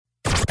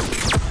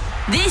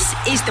This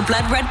is the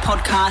Blood Red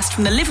podcast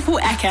from the Liverpool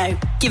Echo,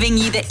 giving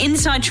you the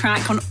inside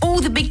track on all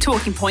the big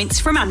talking points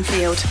from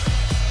Anfield.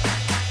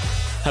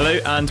 Hello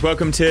and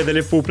welcome to the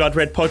Liverpool Blood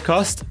Red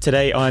podcast.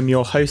 Today I'm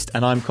your host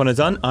and I'm Connor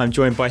Dunn. I'm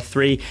joined by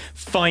three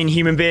fine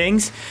human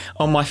beings.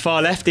 On my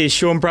far left is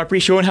Sean Bradbury.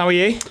 Sean, how are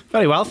you?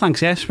 Very well,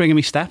 thanks. Yeah, springing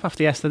me step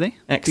after yesterday.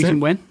 Excellent.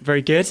 Decent win.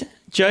 Very good.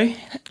 Joe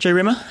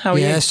Rimmer, how are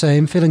you? Yeah,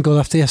 same. Feeling good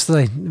after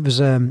yesterday. It was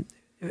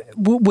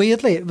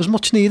weirdly, it was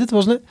much needed,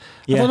 wasn't it?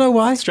 Yeah. I don't know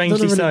why.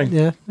 Strangely so.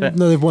 Yeah, But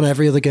no, they've won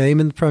every other game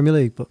in the Premier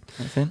League, but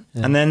that's it.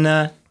 Yeah. And then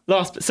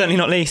last but certainly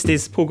not least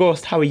is Paul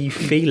Gorst. How are you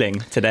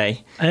feeling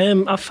today?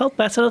 I felt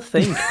better, I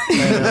think.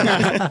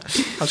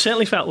 I've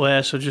certainly felt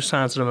worse, so just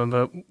trying to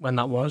remember when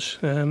that was.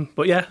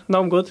 But yeah,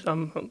 no, I'm good.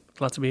 I'm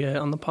glad to be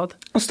on the pod.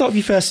 I'll start with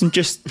you first and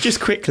just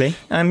quickly.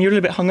 You're a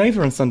little bit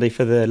hungover on Sunday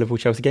for the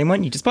Liverpool-Chelsea game,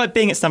 weren't you? Despite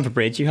being at Stamford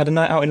Bridge, you had a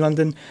night out in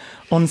London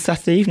on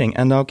Saturday evening,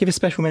 and I'll give a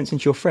special mention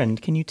to your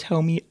friend. Can you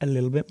tell me a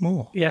little bit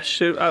more? Yes,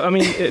 sure. I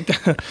mean,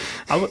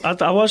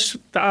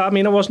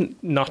 I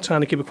wasn't not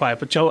trying to keep it quiet,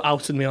 but Joe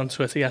outed me on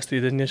Twitter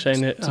yesterday, didn't you?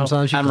 Saying that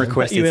sometimes and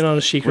requested you in on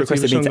a secret me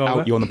to hungover.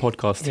 out you on the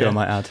podcast too, Yeah. I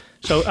might add.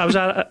 So I was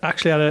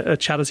actually at a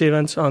charity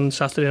event on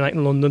Saturday night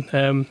in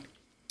London,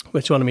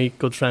 which one of my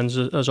good friends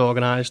has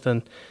organised,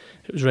 and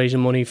it was raising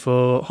money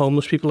for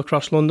homeless people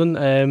across London.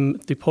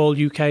 The Paul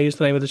UK is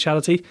the name of the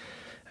charity.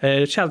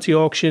 Charity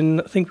auction,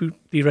 I think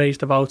we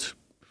raised about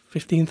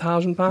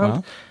 £15,000,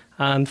 Wow.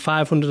 and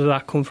 500 of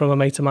that come from a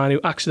mate of mine who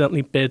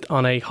accidentally bid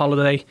on a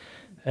holiday.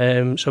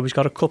 So he's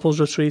got a couples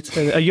retreat,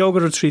 a yoga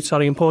retreat,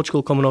 in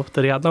Portugal coming up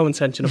that he had no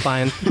intention of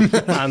buying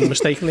and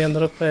mistakenly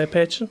ended up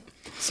purchasing.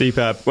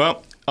 Superb.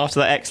 Well, after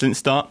that excellent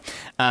start,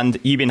 and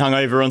you being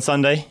hungover on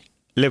Sunday,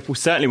 Liverpool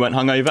certainly weren't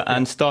hungover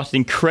and started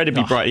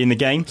incredibly brightly in the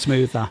game.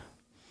 Smooth that.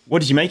 What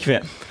did you make of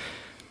it?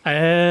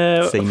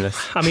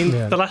 Seamless. I mean,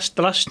 Yeah. the last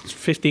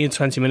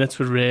 15-20 minutes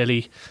were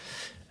really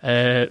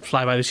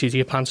fly by the seat of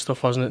your pants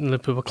stuff, wasn't it? And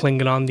Liverpool were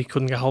clinging on, they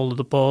couldn't get hold of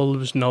the ball, there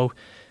was no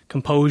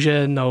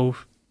composure, no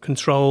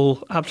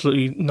control,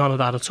 absolutely none of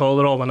that at all.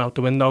 It all went out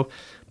the window.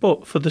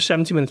 But for the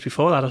 70 minutes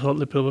before that, I thought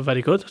Liverpool were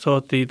very good. I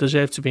thought they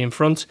deserved to be in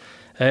front.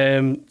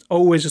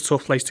 Always a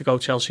tough place to go,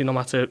 Chelsea, no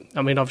matter...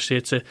 I mean, obviously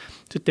it's a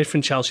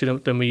different Chelsea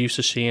than we're used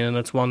to seeing, and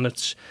it's one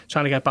that's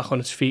trying to get back on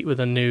its feet with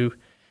a new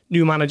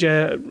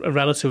manager, a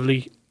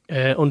relatively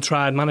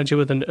untried manager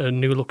with a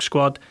new look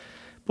squad,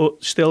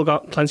 but still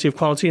got plenty of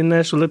quality in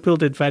there. So Liverpool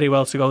did very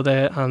well to go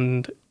there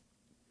and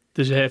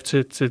deserve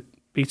to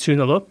be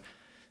 2-0 up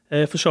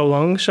for so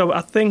long. So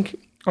I think,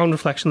 on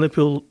reflection,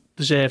 Liverpool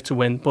deserved to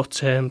win, but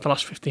the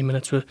last 15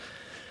 minutes were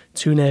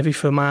too nervy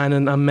for mine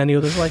and many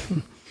others like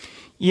them.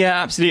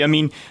 Yeah, absolutely. I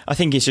mean, I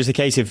think it's just a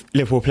case of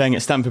Liverpool playing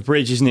at Stamford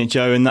Bridge, isn't it,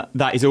 Joe? And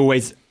that is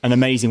always an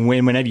amazing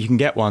win whenever you can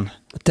get one.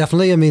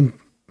 definitely. I mean,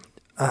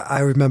 I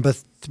remember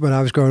when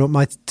I was growing up,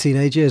 my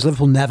teenage years,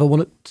 Liverpool never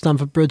won at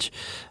Stamford Bridge.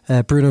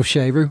 Bruno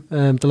Cheroux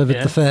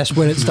delivered the first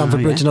win at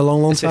Stamford Bridge in a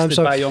long time.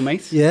 Assisted by your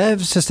mate. Yeah, it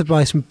was assisted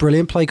by some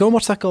brilliant play. Go and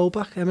watch that goal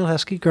back, Emil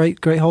Heskey.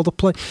 Great hold-up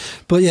play.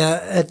 But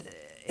yeah,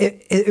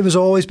 it was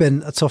always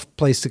been a tough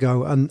place to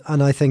go. And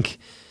I think,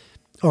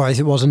 all right,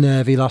 it was a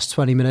nervy last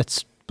 20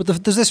 minutes. But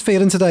there's this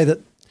feeling today that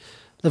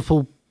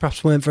Liverpool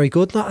perhaps weren't very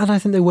good. And I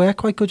think they were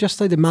quite good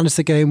yesterday. They managed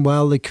the game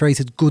well. They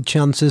created good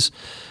chances.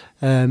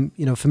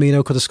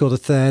 Firmino could have scored a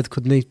third,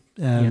 couldn't he,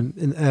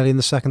 early in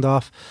the second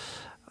half.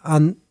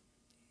 And,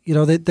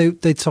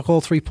 they took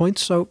all 3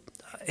 points. So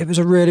it was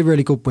a really,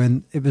 really good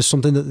win. It was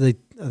something that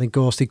I think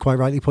Gorsty quite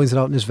rightly pointed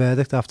out in his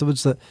verdict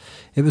afterwards, that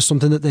it was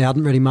something that they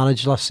hadn't really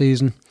managed last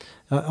season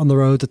on the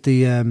road at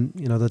the,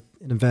 the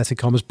in inverted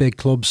commas, big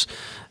clubs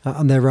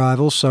and their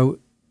rivals. So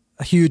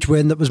a huge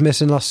win that was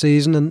missing last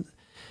season, and,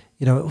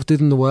 it did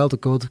them the world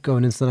of good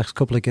going into the next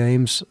couple of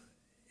games.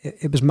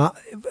 It was, like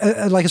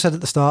I said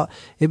at the start,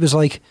 it was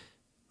like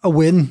a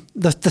win,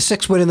 the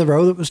sixth win in the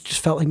row that was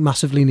just felt like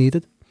massively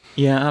needed.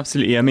 Yeah,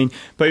 absolutely. I mean,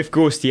 both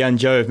Gorsty and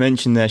Joe have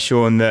mentioned there,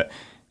 Sean, that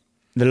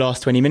the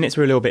last 20 minutes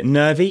were a little bit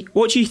nervy.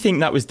 What do you think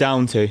that was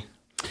down to?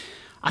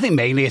 I think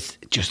mainly it's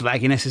just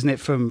legginess, isn't it,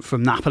 from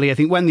Napoli? I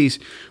think when these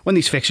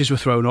fixtures were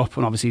thrown up,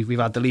 and obviously we've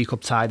had the League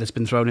Cup tie that's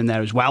been thrown in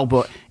there as well,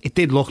 but it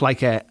did look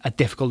like a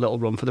difficult little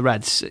run for the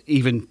Reds.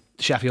 Even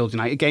Sheffield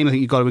United game, I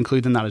think you've got to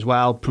include in that as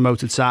well.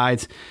 Promoted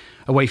side,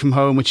 away from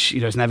home, which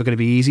is never going to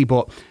be easy,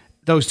 but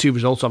those two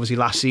results, obviously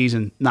last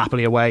season,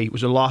 Napoli away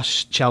was a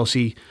loss.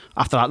 Chelsea,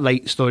 after that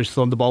late Sturridge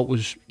thunderbolt,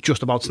 was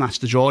just about snatched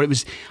the draw.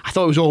 I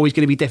thought it was always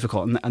going to be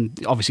difficult,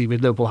 and obviously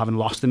with Liverpool having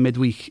lost in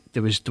midweek,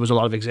 there was a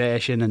lot of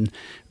exertion and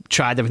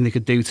tried everything they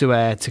could do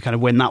to kind of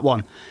win that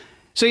one.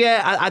 So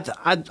yeah,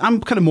 I'm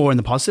kind of more in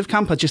the positive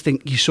camp. I just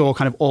think you saw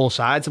kind of all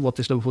sides of what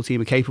this Liverpool team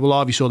are capable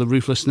of. You saw the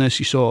ruthlessness,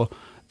 you saw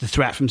the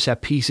threat from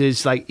set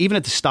pieces. Like, even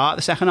at the start of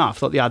the second half, I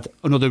thought they had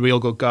another real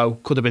good go.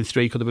 Could have been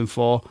 3, could have been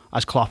 4,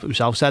 as Klopp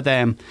himself said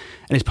in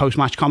his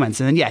post-match comments.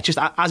 And then, yeah, just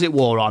as it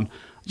wore on,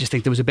 I just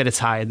think there was a bit of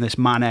tiredness.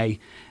 Mane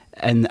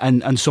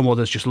and some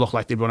others just looked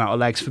like they'd run out of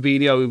legs.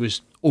 Fabinho, who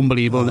was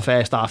unbelievable in the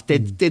first half,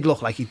 did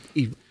look like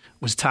he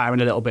was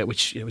tiring a little bit,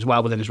 which was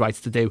well within his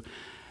rights to do.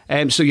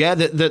 So yeah,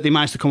 that they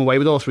managed to come away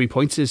with all 3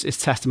 points is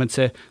testament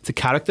to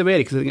character,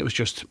 really, because I think it was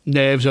just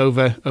nerves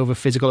over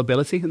physical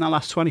ability in that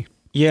last 20.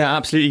 Yeah,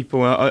 absolutely,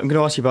 Paul. I'm going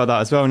to ask you about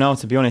that as well now,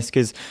 to be honest,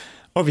 because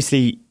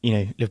obviously,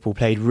 Liverpool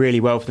played really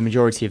well for the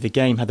majority of the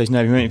game, had those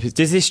nervy moments.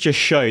 Does this just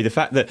show the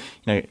fact that,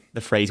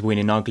 the phrase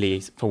winning ugly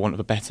is, for want of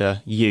a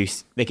better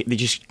use, they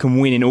just can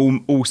win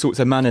in all sorts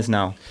of manners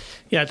now?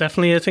 Yeah,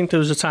 definitely. I think there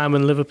was a time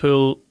when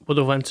Liverpool would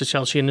have went to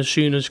Chelsea, and as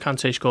soon as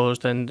Kante scores,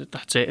 then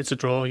that's it. It's a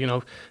draw.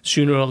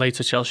 Sooner or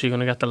later Chelsea are going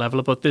to get the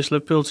leveller. But this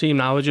Liverpool team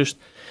now are just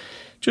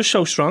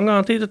so strong,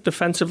 aren't they? That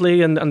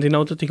defensively, and they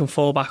know that they can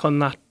fall back on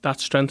that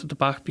strength at the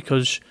back,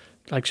 because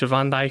like Sir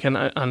Van Dijk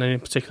and in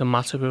particular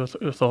Matip,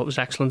 who I thought was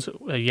excellent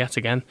yet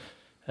again,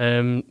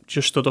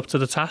 just stood up to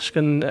the task,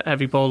 and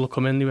every ball that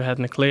come in, they were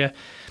heading it clear.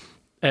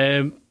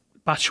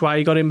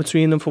 Batshuayi got in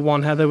between them for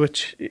one header,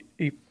 which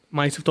he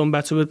might have done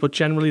better with, but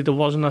generally there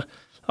wasn't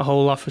a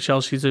whole lot for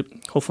Chelsea to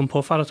huff and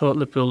puff at. I thought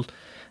Liverpool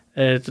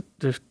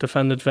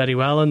defended very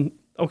well, and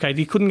okay,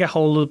 they couldn't get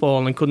hold of the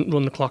ball and couldn't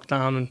run the clock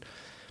down,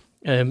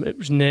 and it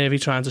was nervy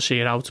trying to see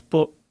it out,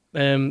 but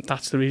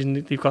that's the reason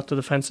they've got the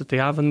defence that they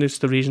have, and it's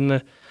the reason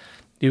that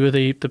they were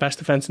the best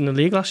defence in the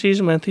league last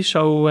season, weren't they?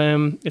 So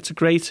it's a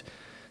great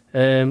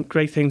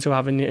thing to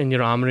have in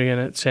your armoury,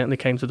 and it certainly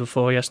came to the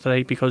fore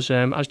yesterday, because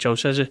as Joe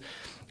says, it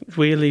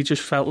really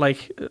just felt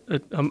like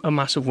a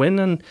massive win,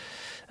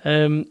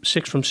 and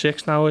 6 from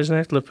 6 now, isn't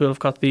it? Liverpool have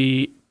got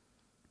the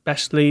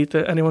best lead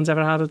that anyone's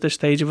ever had at this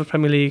stage of a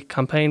Premier League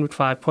campaign with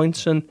 5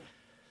 points, and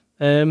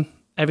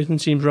everything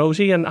seems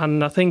rosy, and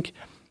I think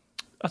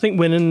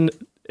winning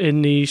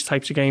in these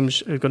types of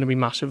games are going to be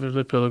massive if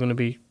Liverpool are going to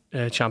be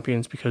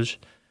champions, because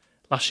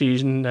last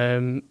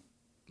season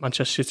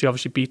Manchester City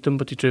obviously beat them,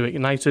 but they drew at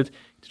United,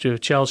 they drew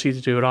at Chelsea, they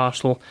drew at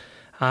Arsenal,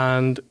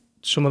 and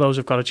some of those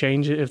have got to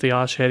change if they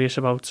are serious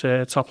about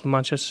toppling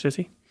Manchester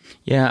City.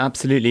 Yeah,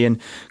 absolutely. And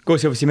of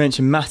course, you obviously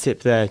mentioned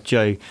Matip there,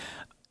 Joe.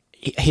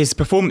 His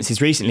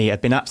performances recently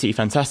have been absolutely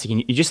fantastic,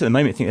 and you just at the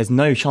moment think there's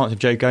no chance of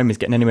Joe Gomez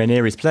getting anywhere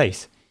near his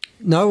place.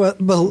 No,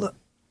 well,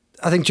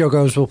 I think Joe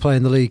Gomez will play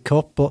in the League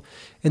Cup, but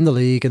in the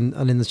league and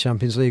in the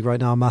Champions League right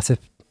now, Matip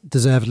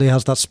deservedly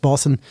has that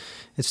spot, and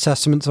it's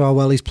testament to how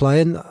well he's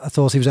playing. I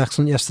thought he was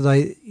excellent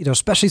yesterday,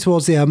 especially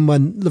towards the end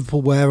when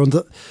Liverpool were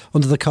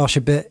under the cosh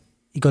a bit.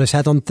 He got his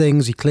head on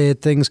things, he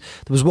cleared things.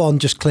 There was one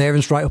just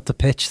clearance right up the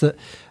pitch that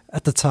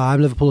at the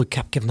time Liverpool had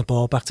kept giving the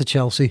ball back to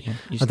Chelsea.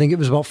 Yeah, I think it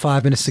was about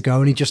 5 minutes to go,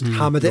 and he just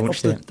hammered it up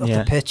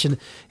the pitch, and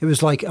it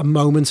was like a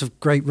moment of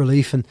great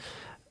relief.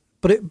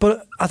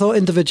 But I thought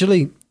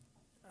individually,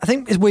 I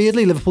think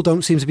weirdly Liverpool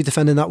don't seem to be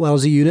defending that well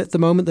as a unit at the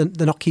moment.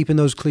 They're not keeping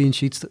those clean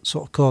sheets that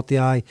sort of caught the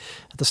eye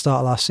at the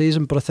start of last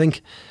season. But I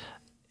think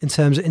in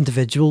terms of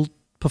individual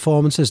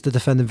performances, they're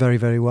defending very,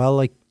 very well.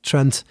 Like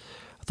Trent,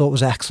 I thought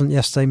was excellent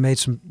yesterday, made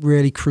some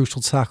really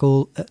crucial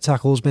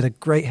tackles, made a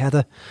great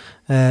header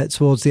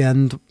towards the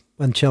end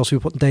when Chelsea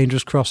were putting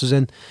dangerous crosses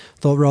in.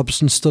 Thought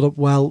Robertson stood up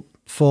well,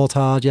 fought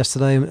hard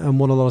yesterday and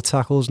won a lot of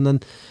tackles. And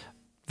then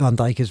Van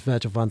Dijk is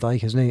Virgil van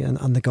Dijk, isn't he?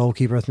 And the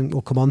goalkeeper, I think,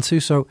 we'll come on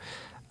to. So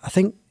I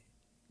think,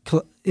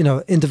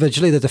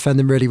 individually they're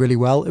defending really, really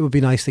well. It would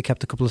be nice they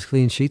kept a couple of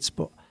clean sheets,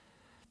 but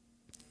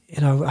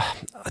I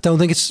don't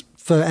think it's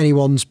for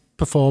anyone's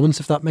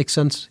performance, if that makes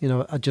sense.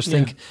 I just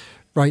think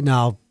right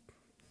now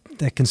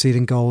they're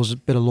conceding goals, a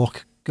bit of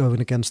luck going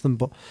against them,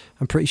 but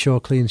I'm pretty sure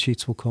clean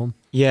sheets will come.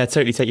 Yeah, I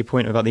totally take your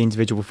point about the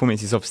individual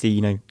performances.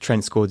 Obviously,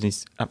 Trent scored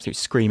his absolute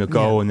screamer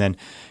goal, and then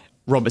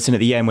Robertson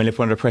at the end, when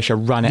Liverpool under pressure,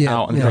 ran it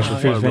out, and the pressure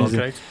through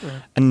defenders.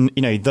 And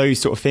those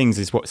sort of things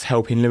is what's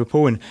helping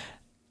Liverpool. And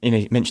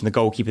you mentioned the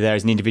goalkeeper there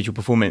as an individual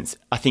performance.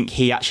 I think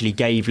he actually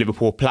gave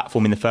Liverpool a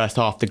platform in the first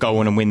half to go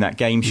on and win that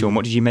game. Sean,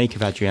 what did you make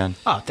of Adrian?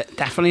 Oh,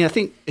 definitely. I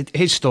think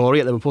his story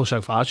at Liverpool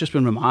so far has just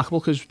been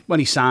remarkable, because when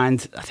he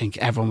signed, I think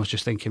everyone was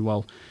just thinking,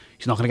 well,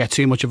 he's not going to get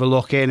too much of a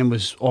look in, and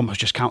was almost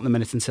just counting the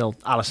minutes until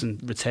Alisson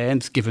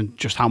returned, given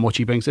just how much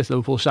he brings to the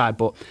Liverpool side.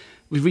 But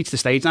we've reached the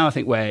stage now, I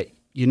think, where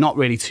you're not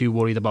really too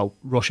worried about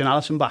rushing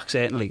Alisson back,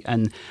 certainly.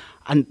 And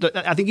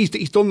I think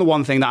he's done the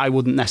one thing that I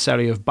wouldn't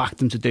necessarily have backed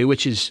him to do,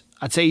 which is,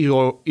 I'd say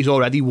he's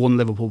already won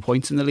Liverpool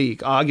points in the league,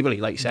 arguably,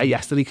 like you say,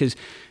 yesterday, because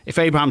if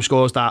Abraham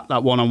scores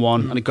that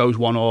one-on-one and it goes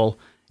 1-1,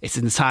 it's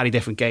an entirely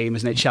different game,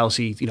 isn't it?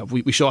 Chelsea,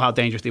 we saw how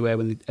dangerous they were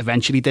when they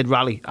eventually did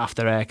rally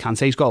after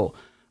Kante's goal.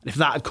 And if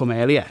that had come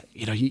earlier,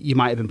 you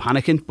might have been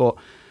panicking, but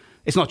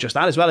it's not just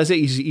that as well, is it?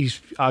 He's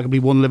arguably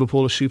won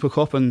Liverpool a Super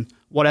Cup, and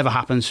whatever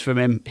happens from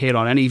him here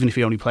on in, even if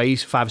he only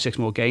plays 5 or 6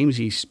 more games,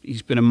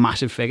 he's been a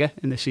massive figure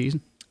in this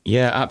season.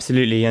 Yeah,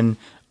 absolutely. And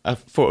I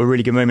thought a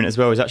really good moment as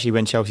well was actually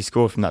when Chelsea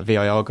scored from that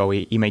VAR goal.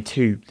 He made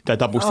the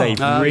double save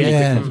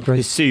really quick.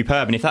 It's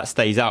superb, and if that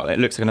stays out, it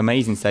looks like an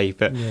amazing save.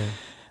 But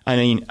I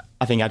mean,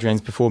 I think Adrian's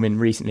performing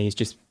recently is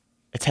just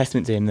a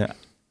testament to him that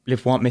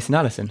Liverpool aren't missing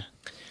Alisson.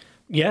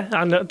 Yeah,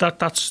 and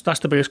that's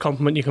the biggest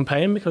compliment you can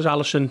pay him, because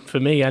Alisson, for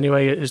me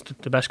anyway, is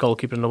the best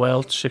goalkeeper in the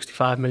world.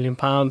 £65 million,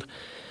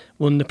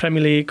 won the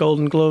Premier League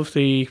Golden Glove,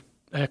 the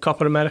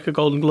Copa America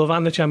Golden Glove,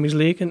 and the Champions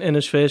League in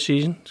his first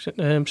season.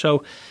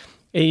 So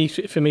he,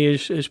 for me,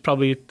 is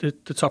probably the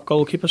top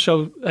goalkeeper.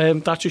 So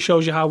that just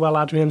shows you how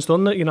well Adrian's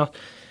done that. You're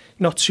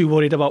not too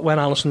worried about when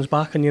Alisson's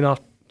back, and you're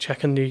not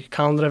checking the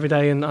calendar every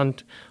day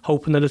and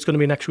hoping that it's going to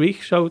be next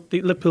week. So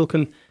Liverpool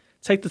can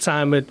take the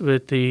time with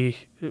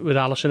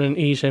Alisson and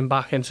ease him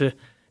back into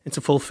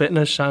full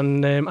fitness.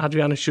 And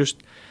Adrian is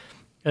just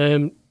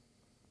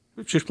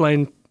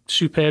playing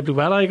superbly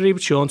well. I agree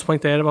with Sean's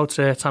point there about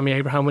Tammy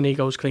Abraham when he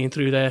goes clean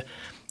through there.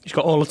 He's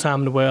got all the time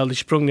in the world. He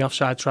sprung the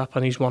offside trap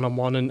and he's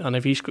one-on-one. And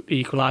if he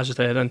equalises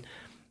there, then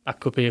that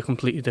could be a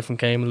completely different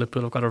game. And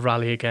Liverpool have got to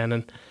rally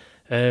again.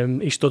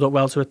 And he stood up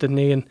well to it, didn't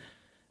he?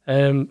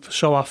 And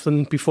so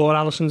often before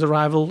Alisson's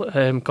arrival,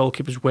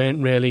 goalkeepers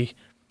weren't really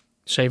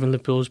saving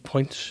Liverpool's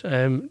points.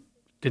 Didn't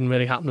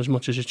really happen as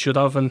much as it should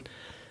have. And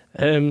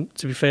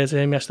to be fair to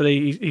him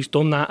yesterday, he's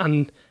done that,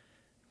 and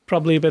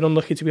probably a bit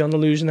unlucky to be on the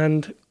losing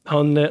end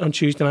on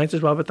Tuesday night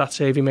as well. But that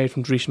save he made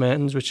from Dries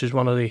Mertens, which is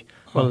one of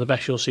the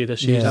best you'll see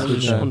this season,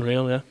 was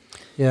unreal.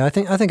 Yeah, I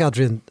think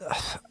Adrian.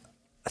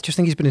 I just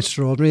think he's been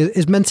extraordinary.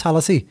 His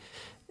mentality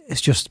is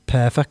just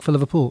perfect for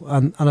Liverpool,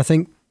 and I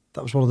think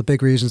that was one of the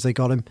big reasons they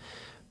got him.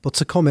 But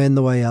to come in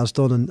the way he has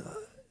done, and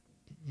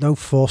no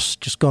fuss,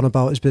 just gone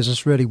about his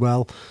business really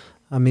well.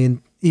 I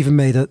mean, even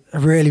made a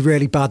really,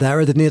 really bad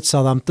error, didn't he, at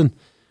Southampton?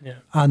 Yeah.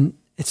 And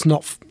it's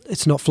not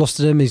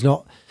flustered him. He's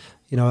not,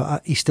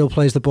 he still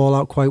plays the ball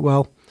out quite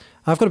well.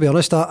 I've got to be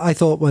honest, I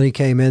thought when he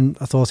came in,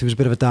 I thought he was a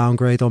bit of a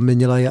downgrade on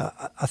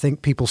Mignolet. I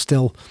think people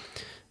still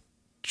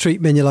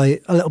treat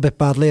Mignolet a little bit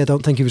badly. I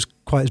don't think he was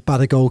quite as bad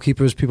a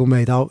goalkeeper as people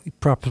made out. He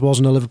perhaps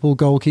wasn't a Liverpool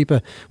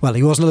goalkeeper. Well,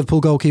 he wasn't a Liverpool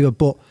goalkeeper,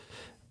 but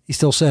he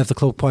still served the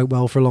club quite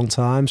well for a long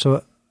time.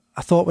 So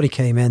I thought when he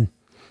came in,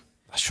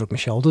 I shrugged my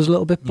shoulders a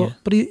little bit,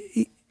 but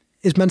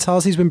his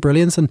mentality's been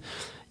brilliant, and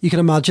you can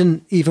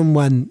imagine even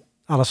when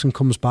Alisson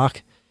comes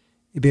back,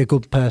 he'd be a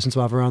good person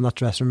to have around that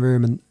dressing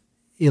room, and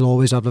he'll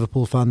always have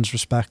Liverpool fans'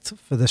 respect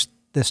for this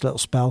little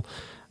spell.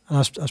 And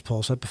as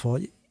Paul said before,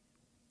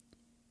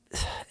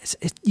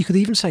 you could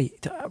even say,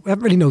 we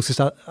haven't really noticed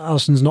that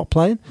Alisson's not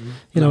playing,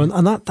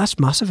 and that's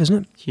massive,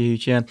 isn't it?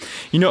 Huge, yeah.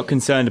 You're not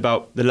concerned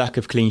about the lack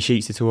of clean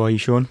sheets at all, are you,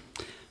 Sean?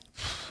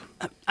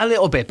 A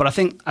little bit, but I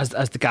think, as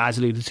the guys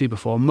alluded to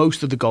before,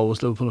 most of the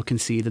goals Liverpool have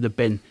conceded have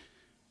been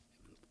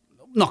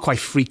not quite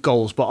freak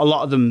goals, but a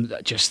lot of them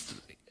just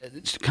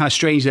kind of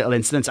strange little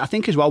incidents. I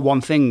think as well,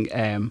 one thing,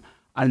 and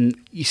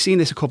you've seen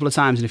this a couple of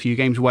times in a few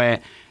games, where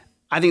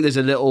I think there's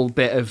a little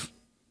bit of,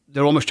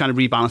 they're almost trying to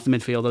rebalance the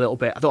midfield a little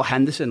bit. I thought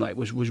Henderson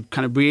was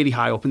kind of really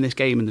high up in this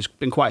game, and there's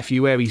been quite a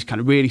few where he's kind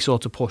of really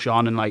sort of push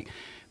on and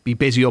be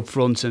busy up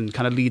front and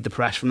kind of lead the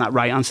press from that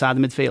right hand side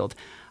of the midfield.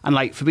 And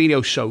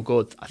Fabinho's so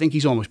good, I think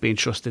he's almost being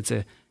trusted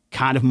to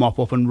kind of mop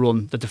up and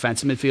run the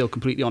defensive midfield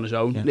completely on his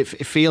own. Yeah.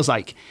 It feels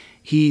like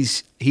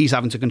he's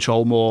having to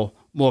control more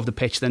of the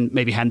pitch than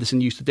maybe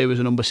Henderson used to do as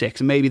a number 6,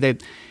 and maybe they're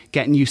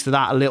getting used to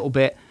that a little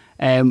bit.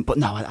 But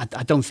no,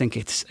 I don't think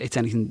it's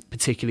anything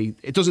particularly.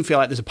 It doesn't feel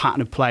like there's a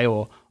pattern of play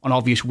or an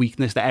obvious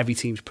weakness that every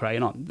team's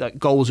preying on. That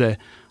goals are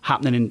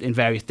happening in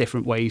various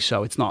different ways,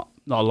 so it's not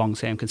a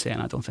long-term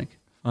concern, I don't think.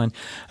 Fine.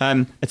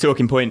 A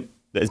talking point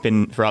that has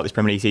been throughout this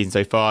Premier League season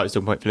so far, it was a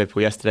talking point for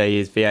Liverpool yesterday,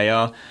 is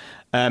VAR.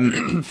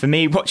 For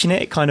me, watching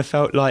it kind of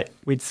felt like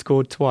we'd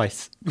scored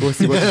twice. What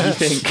did you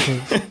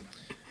think?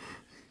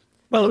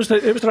 Well, it was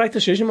the right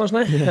decision,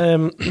 wasn't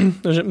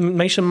it? Was it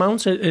Mason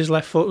Mount? His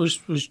left foot was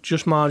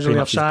just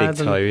marginally offside. His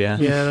big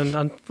toe,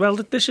 and well,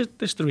 this is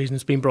the reason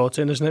it's been brought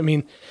in, isn't it? I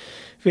mean,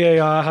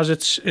 VAR has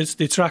its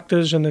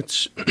detractors and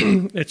its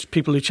it's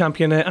people who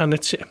champion it, and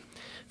it's,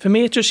 for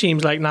me, it just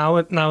seems like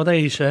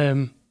nowadays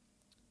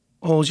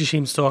all you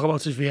seem to talk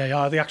about is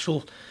VAR. The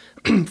actual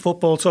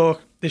football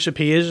talk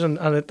disappears, and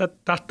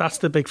that's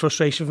the big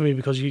frustration for me,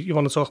 because you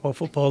want to talk about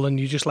football and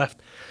you just left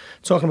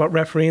talking about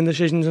refereeing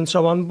decisions and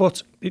so on.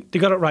 But they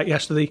got it right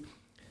yesterday.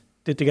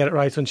 Did they get it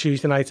right on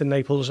Tuesday night in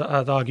Naples?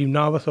 I'd argue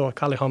no. I thought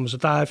Callejon was a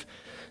dive.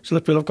 So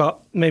Liverpool have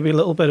got maybe a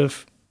little bit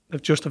of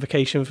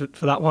justification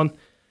for that one.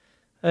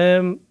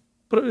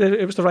 But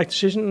it was the right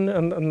decision,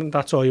 and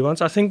that's all you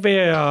want. I think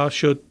VAR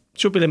should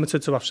be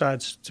limited to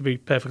offsides, to be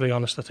perfectly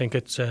honest. I think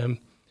it's an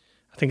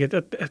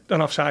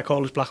offside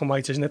call is black and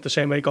white, isn't it? The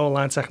same way goal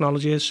line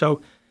technology is. So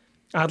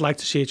I'd like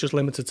to see it just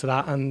limited to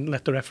that, and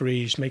let the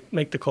referees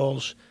make the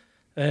calls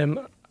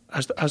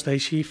as they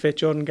see fit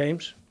during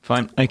games.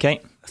 Fine, okay.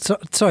 So,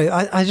 sorry,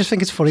 I just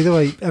think it's funny the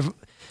way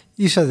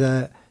you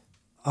said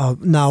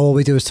now all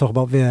we do is talk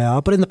about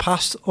VAR, but in the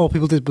past all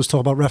people did was talk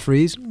about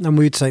referees, and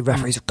we'd say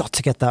referees have got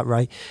to get that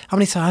right. How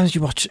many times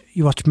you watch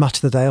Match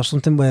of the Day or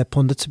something where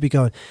pundits would be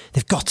going,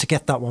 they've got to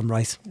get that one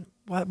right?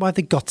 Why have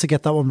they got to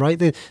get that one right?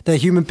 They're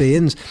human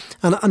beings,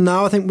 and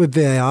now I think with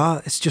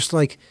VAR it's just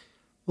like,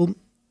 well,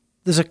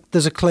 there's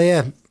a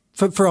clear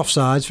for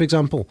offsides, for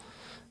example.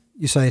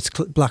 You say it's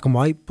black and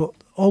white, but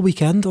all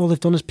weekend, all they've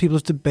done is people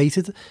have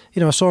debated.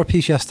 I saw a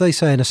piece yesterday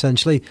saying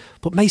essentially,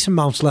 but Mason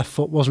Mount's left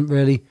foot wasn't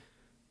really,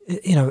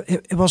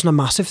 it wasn't a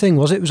massive thing,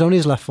 was it? It was only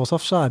his left foot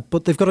offside,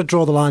 but they've got to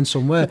draw the line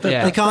somewhere.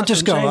 They can't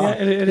just go.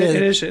 It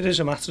is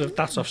a matter of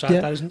that's offside,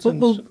 that isn't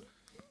it?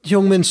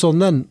 Heung-min Son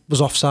then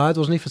was offside,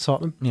 wasn't he, for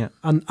Tottenham? Yeah.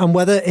 And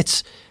whether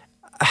it's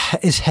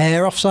his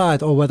hair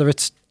offside or whether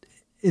it's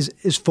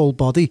his full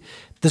body,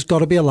 there's got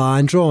to be a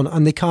line drawn,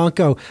 and they can't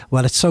go,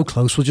 well, it's so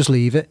close, we'll just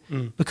leave it.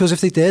 Because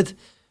if they did,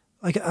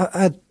 like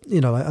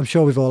I'm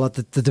sure we've all had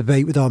the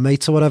debate with our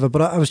mates or whatever,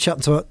 but I was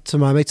chatting to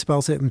my mates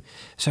about it and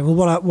saying,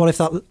 well, what if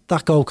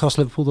that goal cost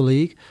Liverpool the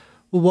league?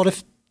 Well, what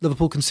if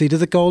Liverpool conceded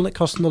the goal and it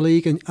cost them the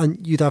league,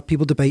 and you'd have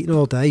people debating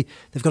all day?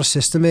 They've got a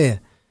system here,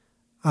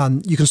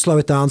 and you can slow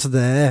it down to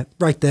there.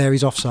 Right there,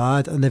 he's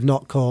offside, and they've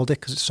not called it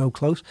because it's so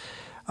close.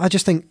 I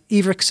just think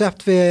either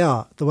accept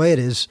VAR the way it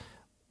is,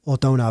 or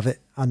don't have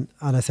it. And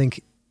I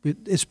think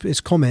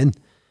it's come in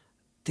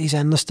these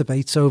endless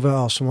debates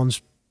over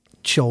someone's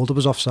shoulder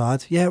was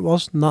offside. Yeah, it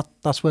was.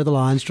 That's where the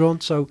line's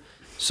drawn. So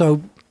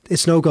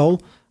it's no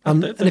goal.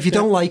 And if you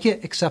don't like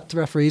it, accept the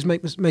referees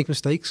make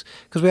mistakes.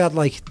 Because we had,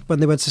 like, when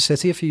they went to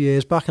City a few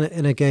years back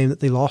in a game that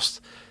they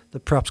lost,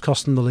 that perhaps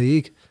cost them the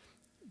league,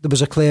 there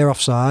was a clear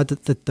offside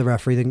that the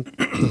referee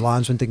the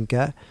linesman didn't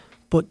get.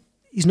 But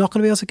he's not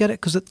going to be able to get it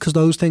because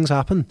those things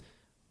happen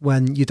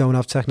when you don't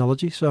have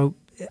technology. So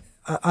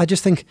I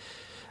just think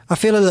I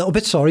feel a little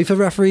bit sorry for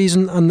referees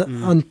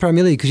and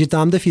Premier League, because you're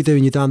damned if you do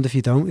and you're damned if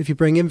you don't. If you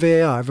bring in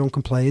VAR, everyone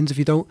complains. If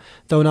you don't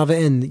have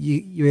it in,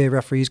 you hear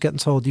referees getting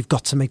told you've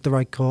got to make the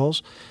right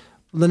calls.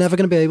 Well, they're never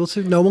going to be able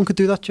to. No one could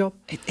do that job.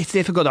 It's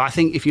difficult. I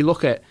think if you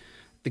look at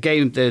the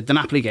game, the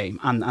Napoli game,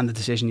 and the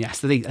decision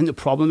yesterday, I think the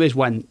problem is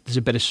when there's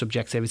a bit of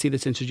subjectivity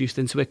that's introduced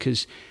into it,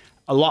 because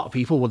a lot of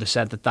people would have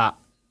said that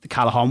the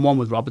Callahan one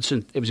with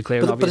Robertson, it was a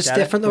clear and obvious error.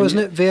 But it's different though, isn't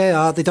it?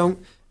 VAR, they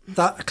don't...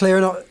 That clear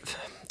and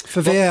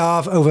for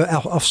VAR over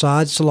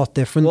offside, it's a lot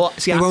different. Well,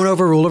 see, they won't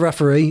overrule a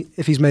referee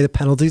if he's made a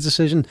penalty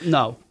decision.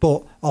 No.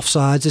 But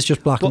offsides, it's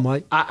just black and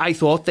white. I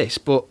thought this,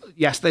 but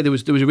yesterday there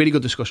was a really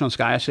good discussion on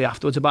Sky actually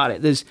afterwards about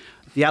it. There's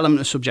the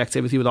element of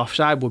subjectivity with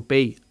offside would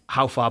be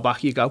how far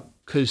back you go.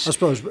 Because I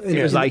suppose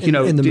it was like,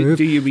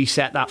 do you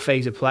reset that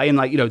phase of play? And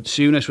like,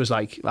 Souness was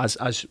like,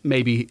 as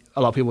maybe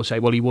a lot of people say,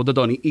 well, he would have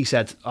done. He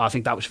said, I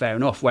think that was fair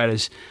enough.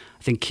 Whereas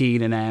I think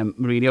Keane and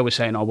Mourinho were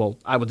saying, oh, well,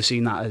 I would have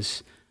seen that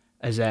as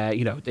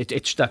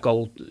it's that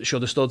goal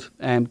should have stood,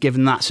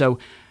 given that. So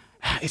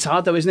it's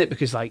hard though, isn't it?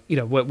 Because like,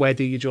 where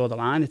do you draw the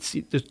line?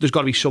 There's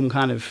got to be some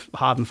kind of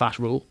hard and fast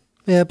rule.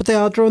 Yeah, but they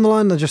are drawing the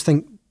line. I just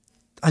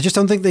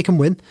don't think they can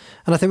win.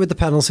 And I think with the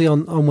penalty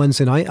on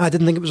Wednesday night, I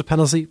didn't think it was a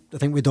penalty. I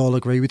think we'd all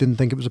agree we didn't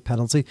think it was a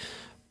penalty.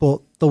 But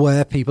there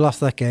were people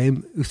after that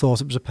game who thought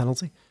it was a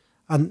penalty.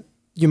 And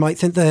you might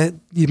think they're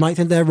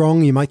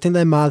wrong, you might think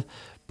they're mad,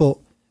 but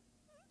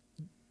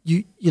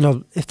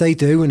if they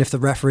do and if the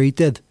referee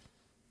did,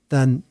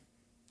 then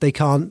they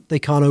can't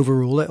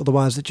overrule it.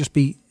 Otherwise there'd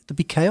be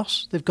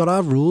chaos. They've got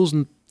our rules,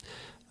 and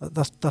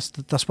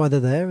that's why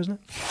they're there, isn't it?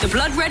 The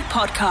Blood Red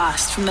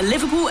Podcast from the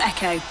Liverpool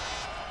Echo.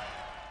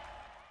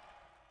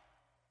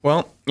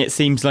 Well, it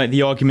seems like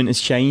the argument has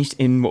changed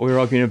in what we're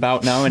arguing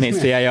about now, and it's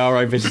VAR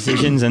over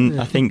decisions, and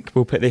I think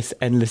we'll put this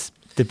endless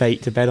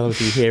debate to bed.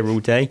 Obviously here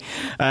all day.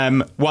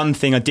 One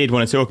thing I did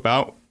want to talk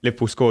about,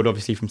 Liverpool scored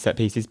obviously from set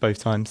pieces both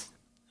times.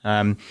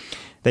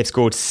 They've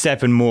scored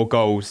 7 more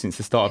goals since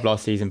the start of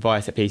last season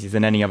via set pieces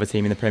than any other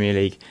team in the Premier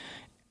League.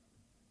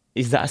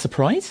 Is that a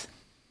surprise?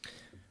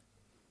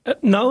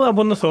 No, I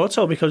wouldn't have thought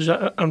so, because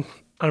I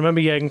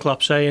remember Jurgen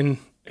Klopp saying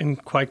in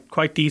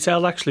quite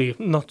detailed, actually,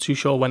 not too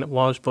sure when it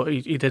was, but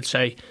he did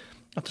say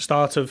at the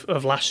start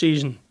of last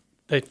season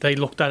they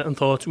looked at it and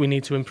thought we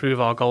need to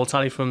improve our goal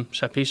tally from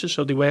set pieces,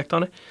 so they worked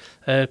on it.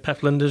 Pep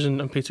Lijnders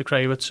and Peter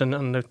Kravitz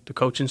and the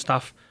coaching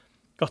staff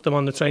got them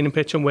on the training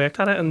pitch and worked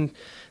at it, and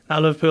now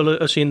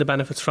Liverpool are seeing the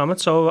benefits from it.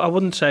 So I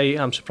wouldn't say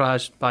I'm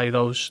surprised by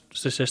those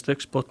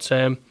statistics, but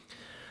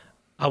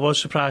I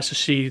was surprised to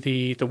see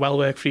the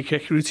well-worked free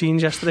kick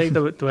routines yesterday,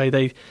 the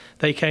way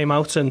they came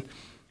out, and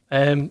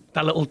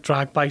that little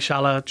drag by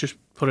Salah just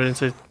put it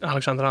into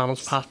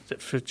Alexander-Arnold's path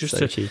just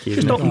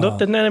opened up,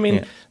 didn't it? I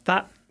mean,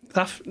 that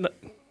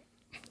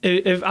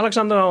if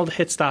Alexander-Arnold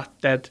hits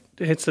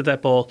the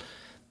dead ball,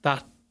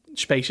 that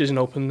space isn't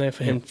open there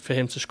for him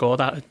to score.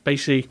 That it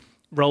basically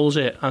rolls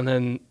it, and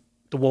then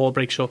the wall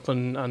breaks up,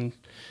 and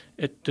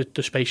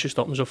the space just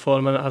opens up for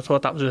him. And I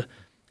thought that was a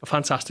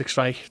fantastic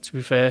strike, to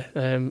be fair.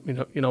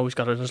 He's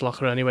got it in his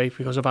locker anyway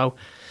because of how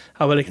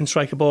well he can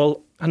strike a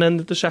ball. And then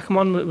the second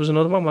one was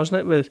another one,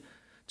 wasn't it? With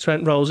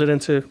Trent rolls it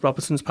into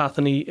Robertson's path,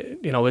 and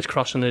his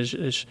crossing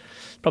is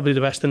probably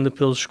the best in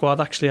Liverpool's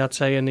squad, actually, I'd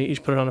say. And he's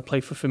put it on a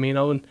plate for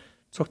Firmino and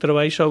tucked it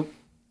away. So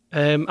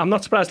I'm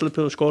not surprised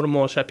Liverpool are scoring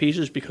more set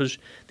pieces, because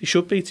they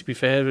should be, to be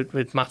fair,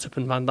 with Matip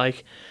and Van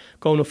Dijk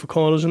going up for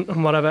corners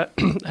and whatever.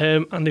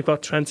 And they've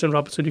got Trent and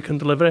Robertson who can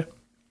deliver it.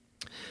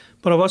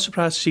 But I was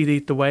surprised to see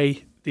the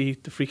way the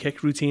free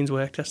kick routines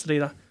worked yesterday.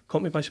 That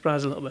caught me by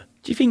surprise a little bit.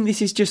 Do you think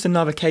this is just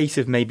another case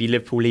of maybe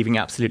Liverpool leaving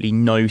absolutely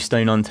no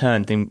stone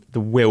unturned in the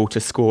will to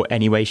score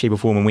any way, shape or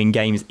form and win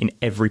games in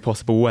every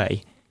possible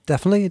way?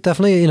 Definitely.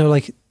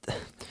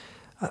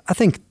 I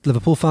think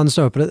Liverpool fans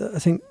know, but I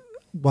think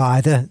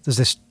wider there's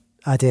this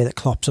idea that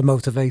Klopp's a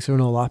motivator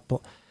and all that,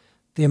 but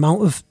the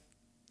amount of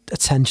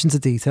attention to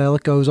detail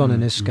that goes on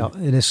in his scout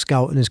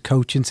and his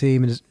coaching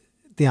team and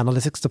the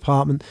analytics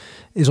department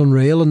is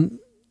unreal. And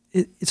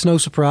it's no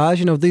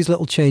surprise, these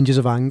little changes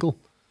of angle,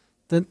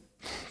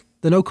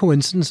 they're no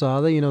coincidence, are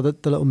they? The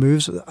little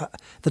moves.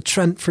 The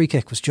Trent free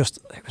kick was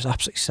it was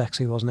absolutely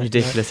sexy, wasn't it?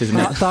 Ridiculous, isn't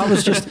it? That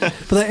was just,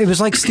 but it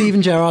was like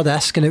Steven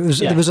Gerrard-esque, and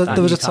there was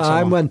a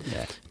time when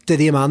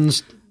Didier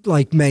Mann's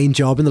main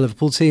job in the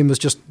Liverpool team was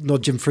just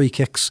nudging free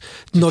kicks,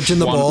 nudging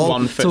the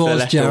ball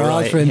towards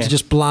Gerrard for him to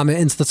just blam it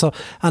into the top.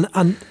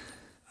 And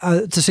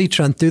to see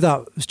Trent do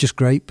that was just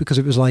great, because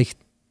it was like,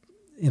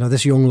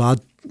 this young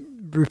lad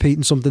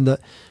repeating something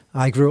that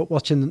I grew up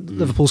watching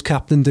Liverpool's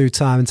captain do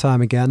time and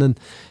time again, and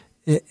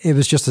it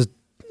was just a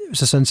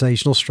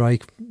sensational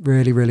strike.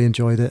 Really, really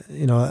enjoyed it.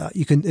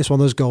 It's one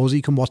of those goals that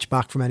you can watch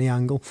back from any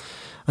angle.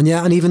 And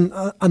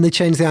and they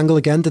changed the angle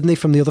again, didn't they,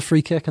 from the other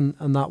free kick,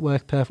 and that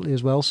worked perfectly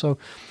as well. So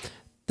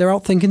they're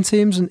outthinking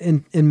teams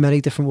in many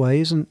different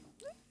ways, and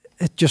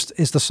it just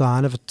is the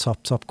sign of a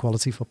top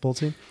quality football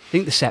team. I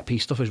think the set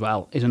piece stuff as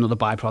well is another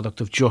byproduct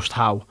of just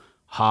how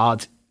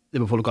hard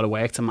Liverpool have got to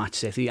work to match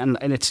City, and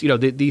it's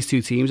these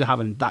two teams are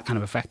having that kind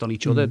of effect on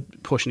each other,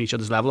 pushing each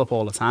other's level up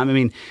all the time. I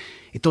mean,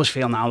 it does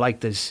feel now like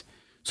there's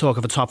talk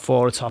of a top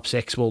 4, a top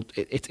 6. Well,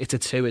 it's a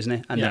 2, isn't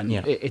it? And then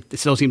it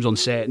still seems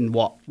uncertain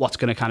what's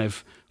going to kind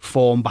of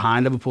form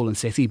behind Liverpool and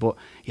City. But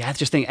yeah, I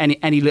just think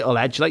any little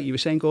edge, like you were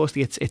saying,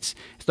 Gorsty, it's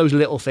those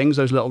little things,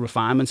 those little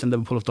refinements, and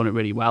Liverpool have done it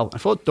really well. I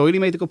thought Doyley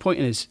made a good point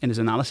in his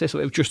analysis.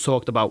 We've just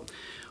talked about,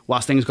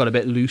 whilst things got a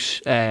bit loose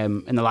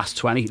in the last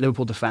 20,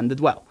 Liverpool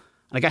defended well.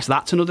 And I guess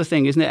that's another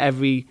thing, isn't it?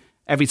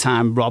 Every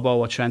time Robbo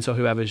or Trent or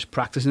whoever's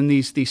practicing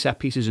these set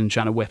pieces and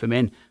trying to whip them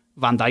in,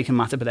 Van Dijk and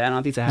Matip are there,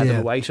 aren't they, to head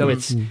them away. So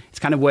it's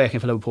kind of working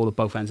for Liverpool at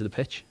both ends of the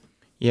pitch.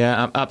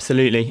 Yeah,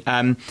 absolutely.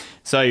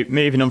 So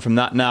moving on from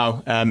that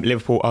now,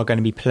 Liverpool are going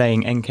to be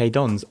playing NK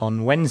Dons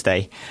on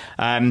Wednesday.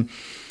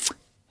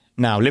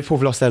 Now, Liverpool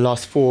have lost their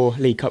last 4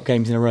 League Cup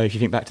games in a row. If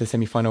you think back to the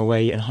semi-final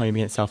away and home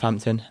against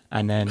Southampton,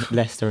 and then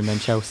Leicester and then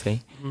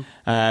Chelsea.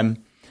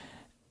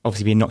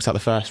 Obviously being knocked out the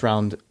first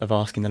round of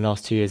asking the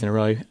last 2 years in a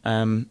row.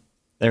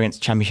 They're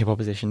against Championship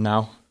opposition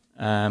now.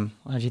 What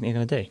do you think they're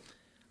going to do?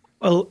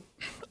 Well,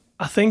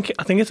 I think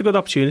it's a good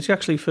opportunity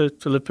actually for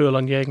Liverpool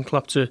and Jurgen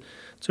Klopp to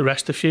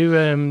rest a few.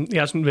 He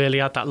hasn't really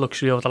had that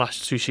luxury over the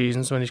last 2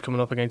 seasons when he's coming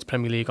up against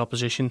Premier League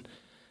opposition,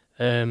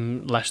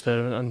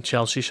 Leicester and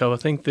Chelsea. So I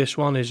think this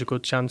one is a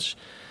good chance.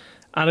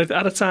 At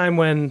a time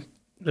when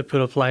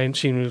Liverpool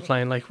seem to be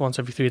playing like once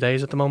every 3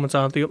 days at the moment,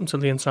 aren't they, up until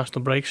the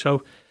international break?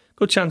 So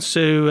good chance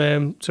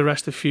to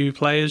rest a few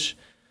players.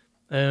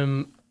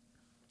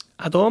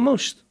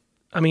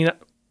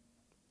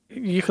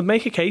 You could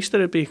make a case that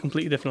it'd be a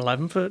completely different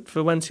 11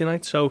 for Wednesday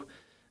night. So,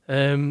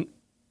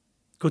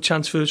 good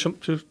chance for some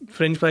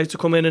fringe players to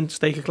come in and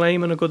stake a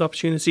claim, and a good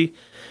opportunity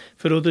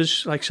for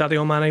others like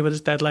Sadio Mane with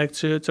his dead leg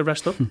to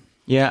rest up.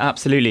 Yeah,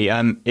 absolutely.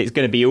 It's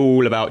going to be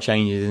all about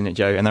changes, isn't it,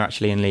 Joe? And they're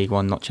actually in League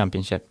One, not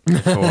Championship,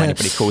 before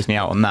anybody calls me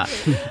out on that.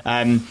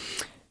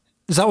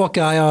 Is that what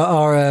Guy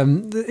I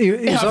was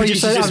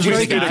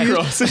very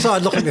confused. I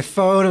started looking at my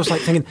phone. I was like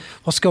thinking,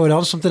 what's going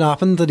on? Something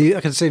happened. And I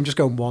could see him just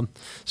going 1.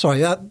 Sorry,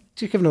 you're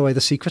giving away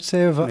the secrets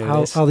here of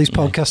how these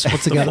podcasts are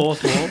put together. The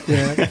fourth wall.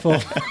 Yeah, the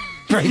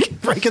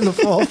fourth. Breaking the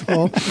fourth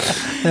wall.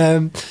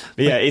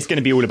 But yeah, it's going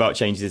to be all about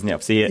changes, isn't it?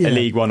 Obviously, a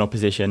League One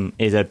opposition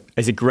is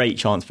a great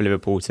chance for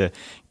Liverpool to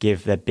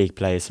give their big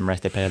players some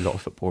rest. They play a lot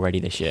of football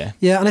already this year.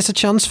 Yeah, and it's a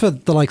chance for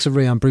the likes of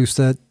Ryan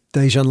Brewster,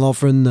 Dejan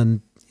Lovren,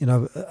 and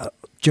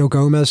Joe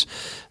Gomez,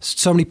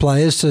 so many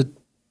players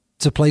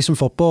to play some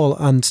football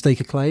and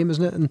stake a claim,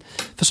 isn't it? And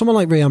for someone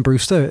like Ryan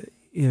Brewster,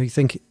 you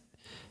think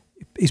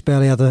he's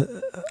barely had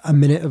a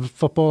minute of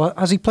football.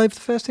 Has he played for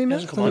the first team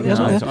yet?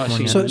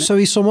 So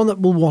he's someone that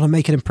will want to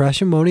make an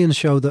impression, won't he, and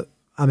show that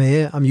I'm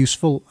here, I'm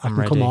useful, I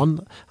can come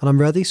on, and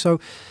I'm ready. So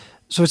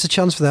it's a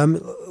chance for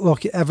them.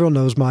 Look, everyone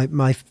knows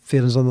my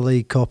feelings on the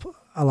League Cup.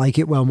 I like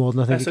it well more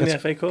than I think it gets. The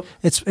FA Cup.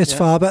 It's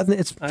far better than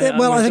it's. I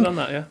think on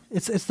that,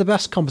 it's the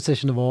best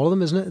competition of all of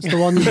them, isn't it? It's the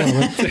one you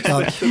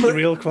the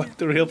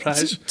real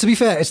prize. To be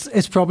fair,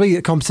 it's probably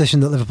a competition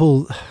that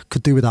Liverpool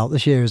could do without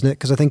this year, isn't it?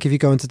 Because I think if you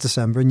go into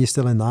December and you're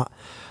still in that,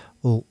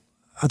 well,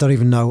 I don't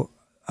even know.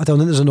 I don't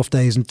think there's enough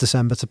days in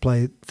December to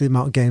play the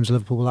amount of games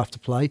Liverpool will have to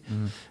play.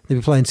 They'll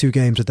be playing 2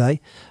 games a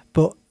day,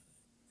 but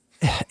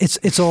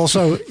it's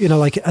also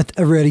like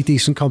a really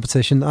decent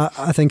competition.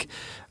 I think.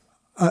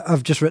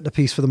 I've just written a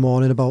piece for The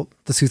Morning about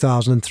the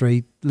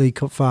 2003 League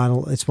Cup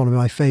final. It's one of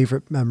my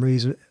favourite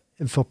memories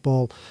in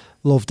football.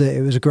 Loved it.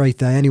 It was a great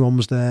day. Anyone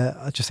was there.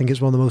 I just think it's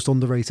one of the most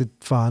underrated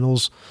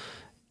finals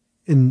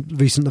in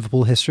recent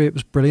Liverpool history. It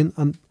was brilliant.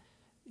 And,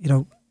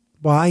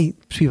 why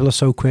people are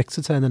so quick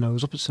to turn their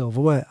nose up at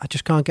silverware, I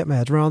just can't get my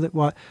head around it.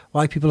 Why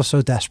people are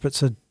so desperate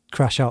to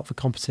crash out for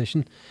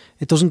competition.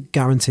 It doesn't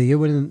guarantee you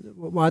winning.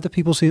 Why do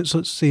people seem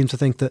to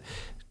think that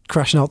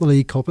crashing out the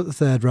League Cup at the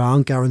 3rd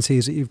round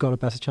guarantees that you've got a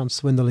better chance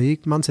to win the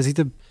league? Man City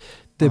did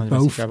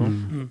both.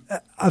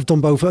 I've done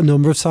both a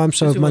number of times.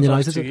 So Man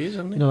United.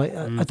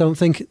 I don't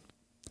think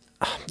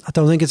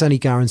it's any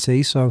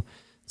guarantee. So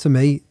to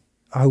me,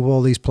 hope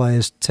all these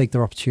players take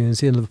their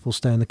opportunity and Liverpool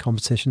stay in the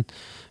competition,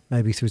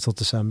 maybe through till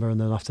December, and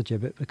then have to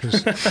jib it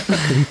because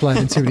they'll be playing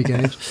in too many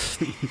games.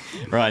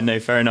 Right, no,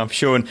 fair enough.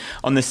 Sean,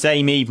 on the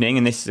same evening,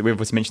 and this we've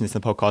also mentioned this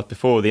in the podcast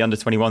before, the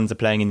under-21s are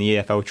playing in the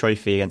EFL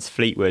Trophy against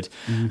Fleetwood.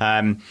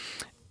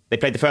 They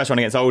played the first round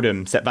against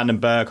Oldham. Sepp van den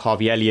Berg,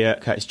 Harvey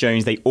Elliott, Curtis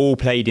Jones, they all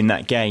played in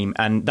that game.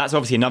 And that's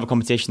obviously another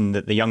competition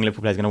that the young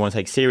Liverpool players are going to want to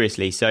take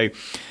seriously. So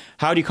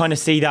how do you kind of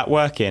see that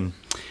working?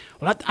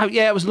 Well,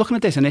 I was looking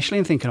at this initially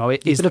and thinking,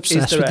 is been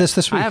obsessed with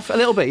this week? I have a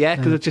little bit, yeah,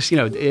 because it just,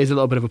 it is a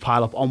little bit of a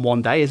pile up on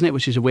one day, isn't it?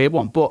 Which is a weird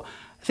one. But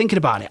thinking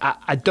about it,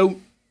 I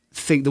don't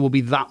think there will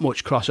be that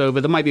much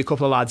crossover. There might be a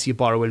couple of lads you're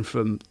borrowing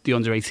from the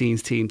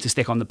under-18s team to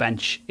stick on the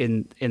bench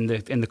in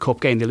the cup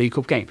game, the League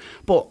Cup game.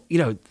 But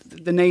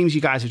the names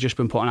you guys have just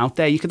been putting out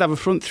there, you could have a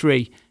front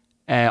three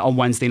on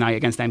Wednesday night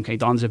against MK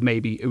Dons of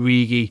maybe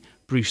Origi,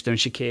 Brewster and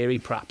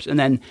Shaqiri perhaps, and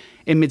then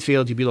in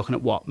midfield you'd be looking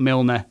at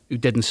Milner, who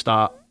didn't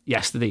start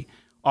yesterday,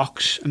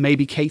 Ox and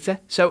maybe Keita.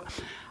 So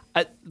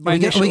are we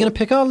going to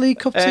pick our League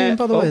Cup team,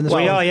 by the way?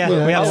 We are, yeah.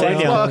 We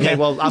absolutely are. Okay,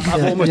 well, I've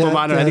almost done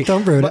mine already.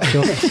 Don't ruin it,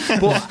 sure.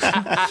 But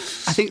I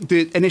think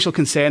the initial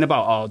concern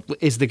about,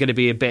 is there going to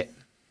be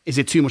is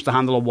it too much to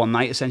handle on one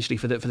night, essentially,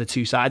 for the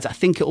two sides? I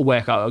think it'll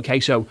work out okay,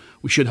 so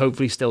we should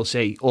hopefully still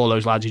see all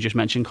those lads you just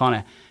mentioned,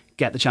 Connor,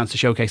 get the chance to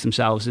showcase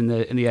themselves in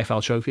the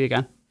EFL Trophy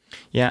again.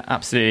 Yeah,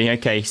 absolutely.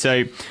 Okay,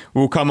 so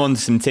we'll come on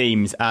to some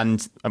teams,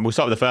 and we'll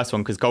start with the first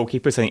one, because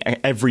goalkeepers, I think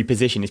every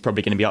position is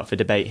probably going to be up for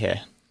debate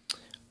here.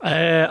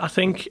 I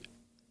think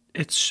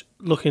it's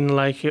looking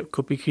like it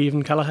could be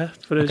Kevin Kelleher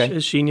for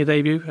his senior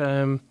debut.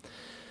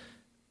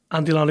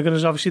 Andy Lonergan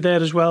is obviously there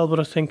as well, but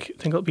I think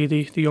it'll be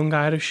the young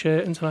Irish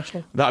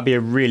international. That'd be a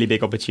really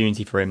big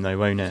opportunity for him, though,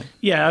 won't it?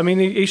 Yeah, I mean,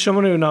 he's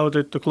someone who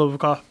the club have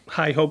got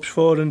high hopes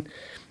for, and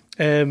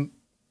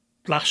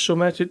last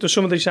summer, the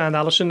summer they signed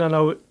Alisson, I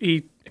know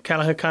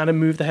Kelleher kind of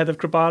moved ahead of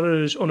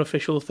Grabara as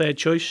unofficial third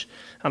choice,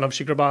 and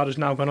obviously Grabara's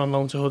now gone on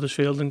loan to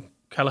Huddersfield and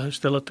Kelleher's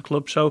still at the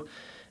club, so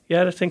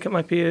yeah, I think it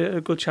might be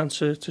a good chance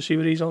to see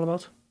what he's all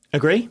about.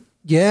 Agree?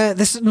 Yeah,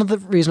 this is another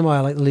reason why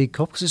I like the League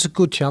Cup, because it's a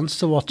good chance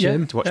to watch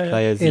him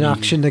players in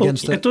action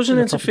against it. It doesn't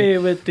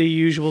interfere with the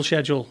usual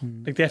schedule.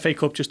 Like the FA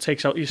Cup just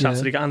takes out your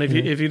Saturday, and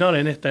if you're not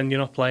in it, then you're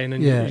not playing,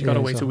 and you've got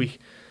to wait a week.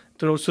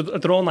 They're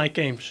all night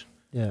games.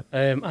 Yeah,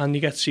 and you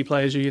get to see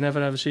players who you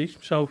never ever see.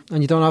 So,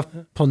 and you don't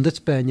have pundits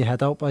burn your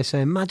head out by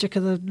saying magic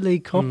of the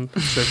League Cup.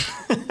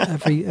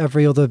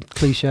 every other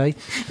cliche.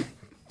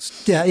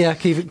 Yeah,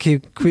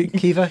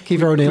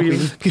 Kiva O'Neill.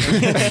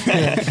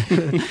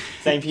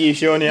 Same for you,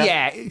 Sean.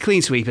 Yeah,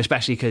 clean sweep,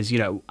 especially because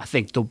I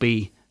think there'll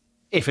be,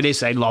 if it is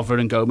say Lovren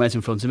and Gomez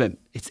in front of him,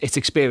 it's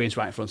experience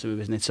right in front of him,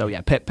 isn't it? So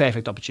yeah,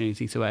 perfect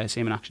opportunity to see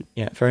him in action.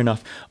 Yeah, fair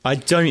enough. I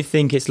don't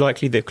think it's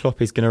likely that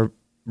Klopp is going to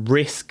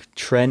risk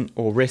Trent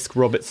or risk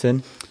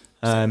Robertson.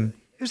 I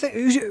was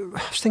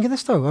thinking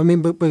this though. I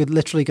mean, we're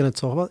literally going to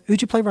talk about who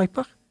do you play right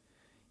back?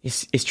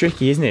 It's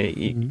tricky, isn't it?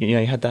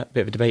 You had that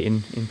bit of a debate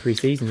in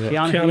pre-season.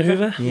 Keanu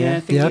Hoover. Yeah, I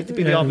think he'd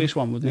be the obvious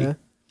one, wouldn't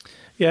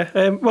he?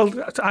 Yeah. Well,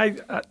 I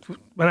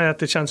when I had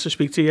the chance to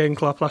speak to Jurgen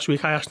Klopp last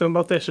week, I asked him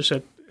about this. I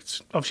said it's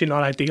obviously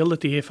not ideal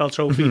that the EFL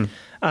Trophy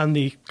and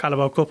the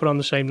Carabao Cup are on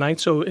the same night.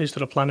 So is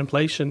there a plan in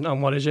place,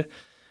 and what is it?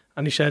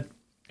 And he said,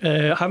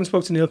 I haven't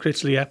spoken to Neil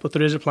Critchley yet, but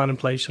there is a plan in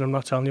place, and I'm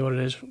not telling you what it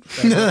is.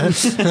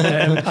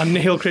 And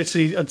Neil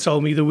Critchley had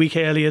told me the week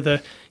earlier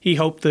that he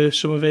hoped that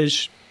some of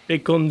his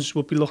big guns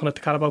would be looking at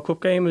the Carabao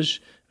Cup game as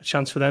a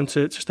chance for them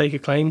to stake a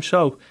claim.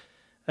 So,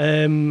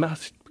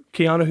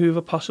 Keanu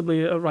Hoover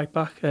possibly a right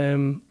back,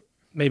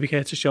 maybe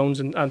Curtis Jones,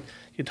 and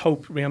you'd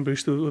hope Ryan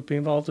Brewster would be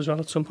involved as well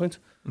at some point.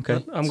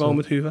 Okay, I'm going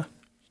with Hoover.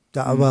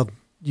 Well,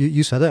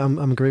 you said it.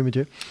 I'm agreeing with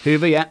you.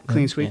 Hoover,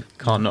 clean sweep. Yeah,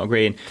 can't not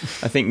agree. And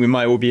I think we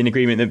might all be in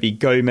agreement that it'd be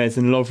Gomez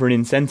and Lovren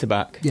in centre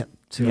back. Yeah.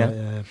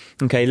 Yeah.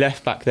 Okay,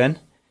 left back then.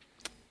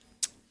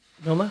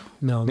 Milner.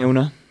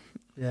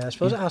 Yeah, I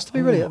suppose it has to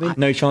be really. I mean,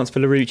 no chance for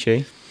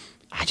Larouci.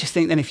 I just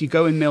think then if you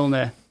go in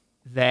Milner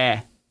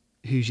there,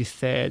 who's your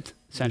third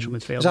central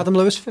midfielder? Is Adam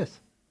Lewis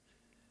fifth?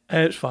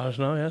 As far as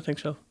now, yeah, I think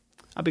so.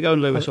 I'd be going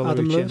Lewis or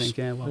Adam Larouci, Lewis? I think.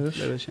 Yeah,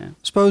 Lewis, yeah. I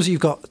suppose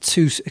you've got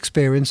two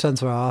experienced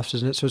centre-halves,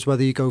 isn't it? So it's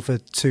whether you go for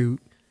two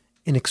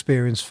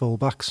inexperienced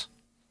full-backs.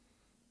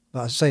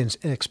 Well, I was saying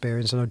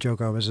inexperienced. I know Joe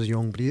Gomez is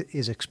young, but he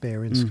is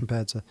experienced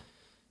compared to...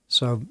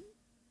 So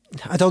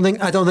I don't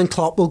think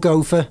Klopp will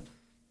go for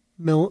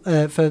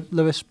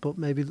Lewis, but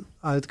maybe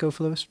I'd go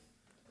for Lewis.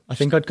 I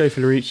think I'd go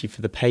for Larouci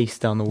for the pace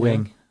down the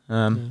wing. You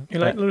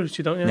like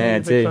Larouci, don't you? Yeah, I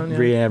do.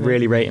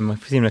 Really rate him.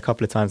 I've seen him a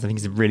couple of times. I think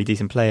he's a really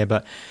decent player,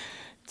 but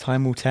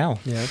time will tell.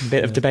 Yeah, a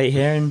bit of debate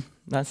here, and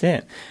that's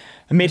it.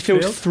 A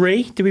midfield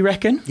three, do we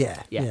reckon?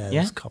 Yeah.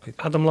 Copy.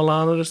 Adam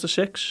Lallana as the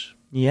 6.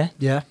 Yeah.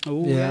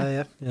 Ooh,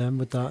 yeah. I'm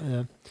with that.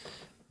 Yeah.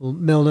 Well,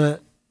 Milner.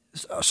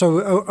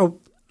 So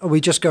are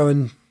we just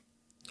going?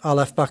 Our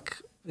left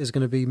back is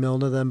going to be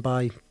Milner then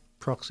by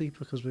proxy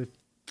because we've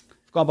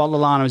got about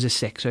Lallana as a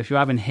 6. So if you're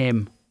having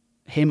him,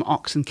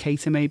 Ox and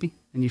Keita maybe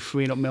and you're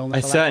freeing up Milner.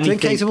 I for that. certainly Do you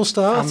think Keita will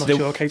start? I'm not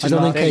sure Keita's I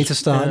don't think starting. Keita's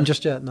starting Yeah.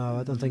 just yet. No,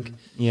 I don't think.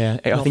 Yeah,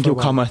 I Not think for a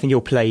he'll come. while. I think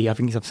he'll play. I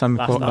think he's have some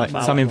That's not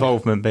bad, some yeah.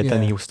 involvement, but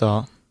then Yeah. he'll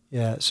start.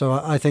 Yeah, so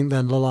I think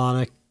then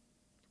Lallana,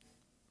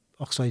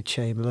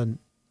 Oxlade-Chamberlain,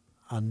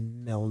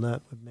 and Milner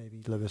with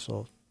maybe Lewis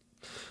or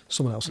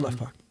someone else left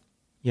back.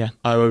 Yeah,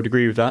 I would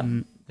agree with that.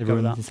 Everyone's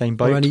in that. the same Or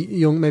boat. any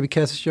young, maybe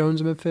Curtis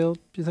Jones in midfield.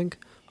 Do you think?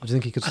 Or do you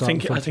think he could I start?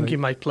 think in front I think three? he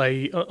might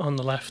play on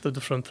the left of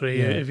the front three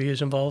Yeah. if he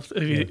is involved.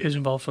 If he Yeah. is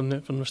involved from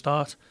the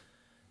start.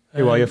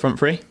 Who are your front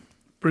three?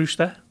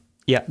 Brewster,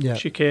 Yeah. Yeah,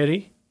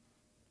 Shaqiri.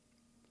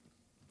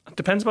 It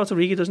depends about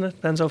Origi, doesn't it?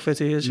 Depends how fit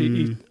he is.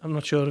 I'm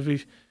not sure if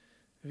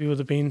he would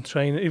have been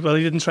training. Well,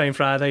 he didn't train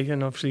Friday,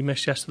 and obviously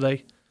missed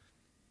yesterday.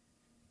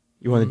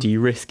 You want to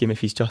de-risk him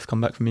if he's just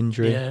come back from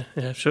injury.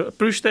 Yeah. So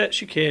Brewster,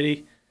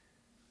 Shaqiri.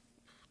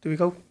 Do we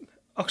go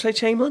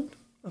Oxlade-Chamberlain?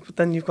 But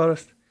then you've got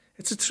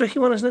it's a tricky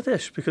one, isn't it?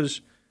 This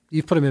because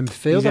you've put him in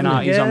midfield. He's in haven't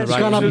our- you? he's on the He's right.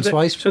 gone up So him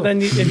twice. So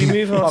then if you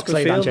move him off to Oxlade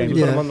and midfield, and you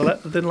put Chamberlain. him on the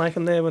left. I didn't like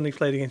him there when he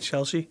played against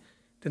Chelsea.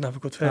 Didn't have a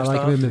good I first like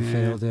half. him in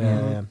midfield.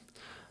 Yeah.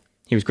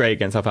 He was great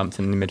against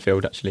Southampton in the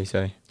midfield, actually.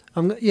 So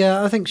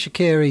I think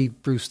Shaqiri,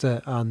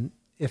 Brewster, and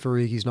if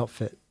Origi's not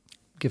fit,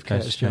 give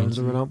Curtis Curtis Jones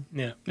a Jones. run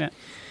on. Yeah.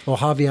 Or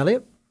Harvey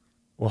Elliott.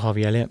 or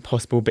Harvey Elliott,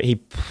 possible, but he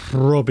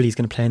probably is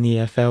going to play in the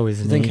EFL,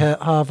 isn't I think he?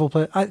 Harvey will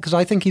play because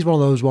I think he's one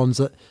of those ones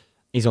that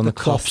He's on the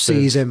Klopp cusp of-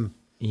 sees him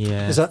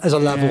Yeah. as a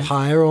level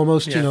higher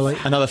almost. Yeah. You know,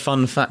 like Another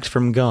fun fact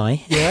from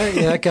Guy.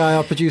 Guy,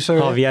 our producer.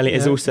 Harvey Elliott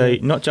is Yeah, also yeah.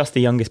 not just the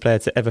youngest player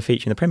to ever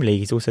feature in the Premier League,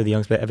 he's also the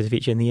youngest player ever to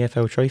feature in the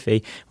EFL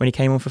Trophy when he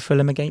came on for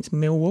Fulham against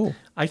Millwall.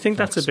 I think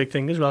that's a big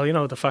thing as well. You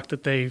know, the fact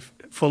that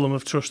Fulham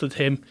have trusted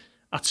him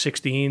at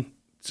 16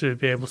 to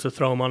be able to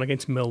throw him on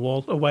against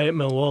Millwall, away at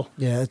Millwall.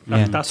 Yeah,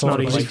 That's not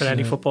Totally easy right, for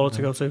any yeah. footballer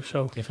to go to.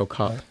 So EFL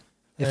Cup.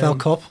 EFL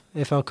Cup.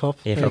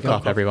 There you EFL go.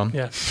 Cup, everyone.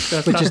 yeah,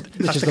 Which is the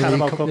the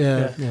Carabao League Cup.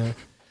 Yeah.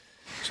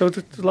 So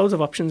there's loads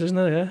of options, isn't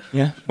there? Yeah.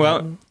 Yeah.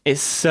 Well,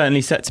 it's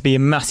certainly set to be a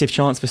massive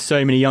chance for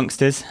so many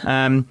youngsters.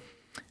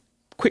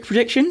 Quick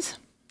predictions?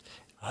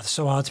 Oh, it's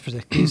so hard to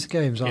predict these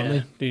games, aren't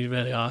Yeah, they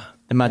really are.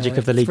 The magic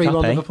of the League 3-1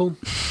 Cup, eh? Liverpool.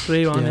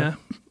 3-1, yeah.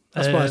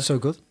 That's why it's so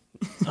good.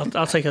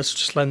 I'll take a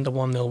slender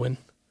 1-0 win.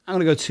 I'm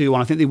going to go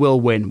 2-1. I think they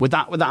will win with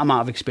that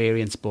amount of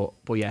experience, but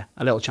yeah,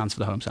 a little chance for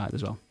the home side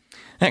as well.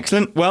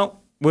 Excellent. Well,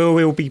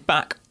 we'll be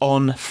back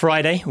on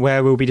Friday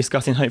where we'll be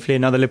discussing hopefully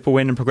another Liverpool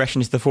win and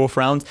progression into the fourth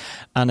round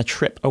and a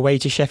trip away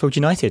to Sheffield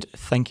United.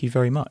 Thank you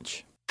very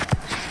much.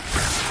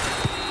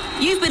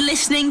 You've been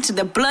listening to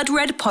the Blood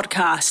Red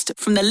podcast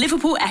from the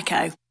Liverpool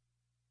Echo.